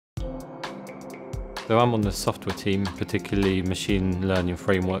So I'm on the software team, particularly machine learning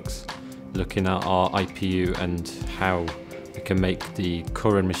frameworks, looking at our IPU and how we can make the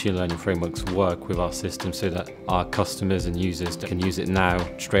current machine learning frameworks work with our system so that our customers and users can use it now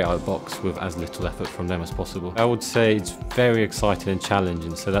straight out of the box with as little effort from them as possible. I would say it's very exciting and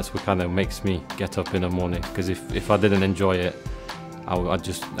challenging, so that's what kind of makes me get up in the morning, because if I didn't enjoy it, I would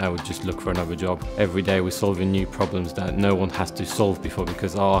just look for another job. Every day we're solving new problems that no one has to solve before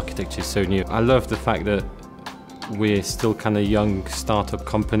because our architecture is so new. I love the fact that we're still kind of a young startup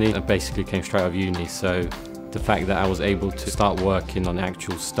company. I basically came straight out of uni, so the fact that I was able to start working on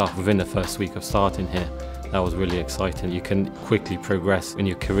actual stuff within the first week of starting here, that was really exciting. You can quickly progress in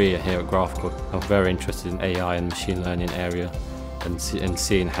your career here at Graphcore. I'm very interested in AI and machine learning area and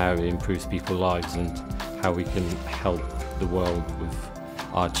seeing how it improves people's lives and how we can help the world with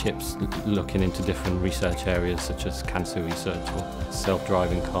our chips, looking into different research areas such as cancer research or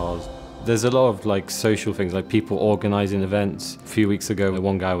self-driving cars. There's a lot of like social things, like people organising events. A few weeks ago,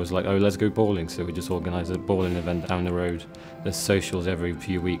 one guy was like, oh, let's go bowling. So we just organised a bowling event down the road. There's socials every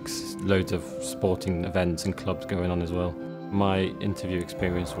few weeks, loads of sporting events and clubs going on as well. My interview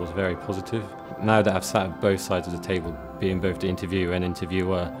experience was very positive. Now that I've sat at both sides of the table, being both the interviewer and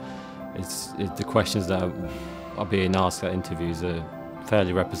interviewer, the questions that are being asked at interviews are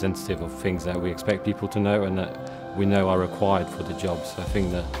fairly representative of things that we expect people to know and that we know are required for the job. So I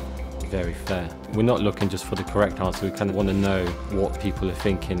think that very fair. We're not looking just for the correct answer, we kind of want to know what people are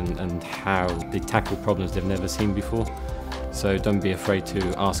thinking and how they tackle problems they've never seen before. So don't be afraid to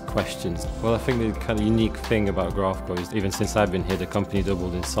ask questions. Well, I think the kind of unique thing about Graphcore is even since I've been here, the company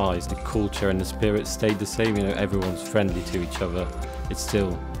doubled in size. The culture and the spirit stayed the same, you know, everyone's friendly to each other. It's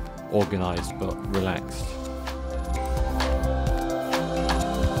still organised but relaxed.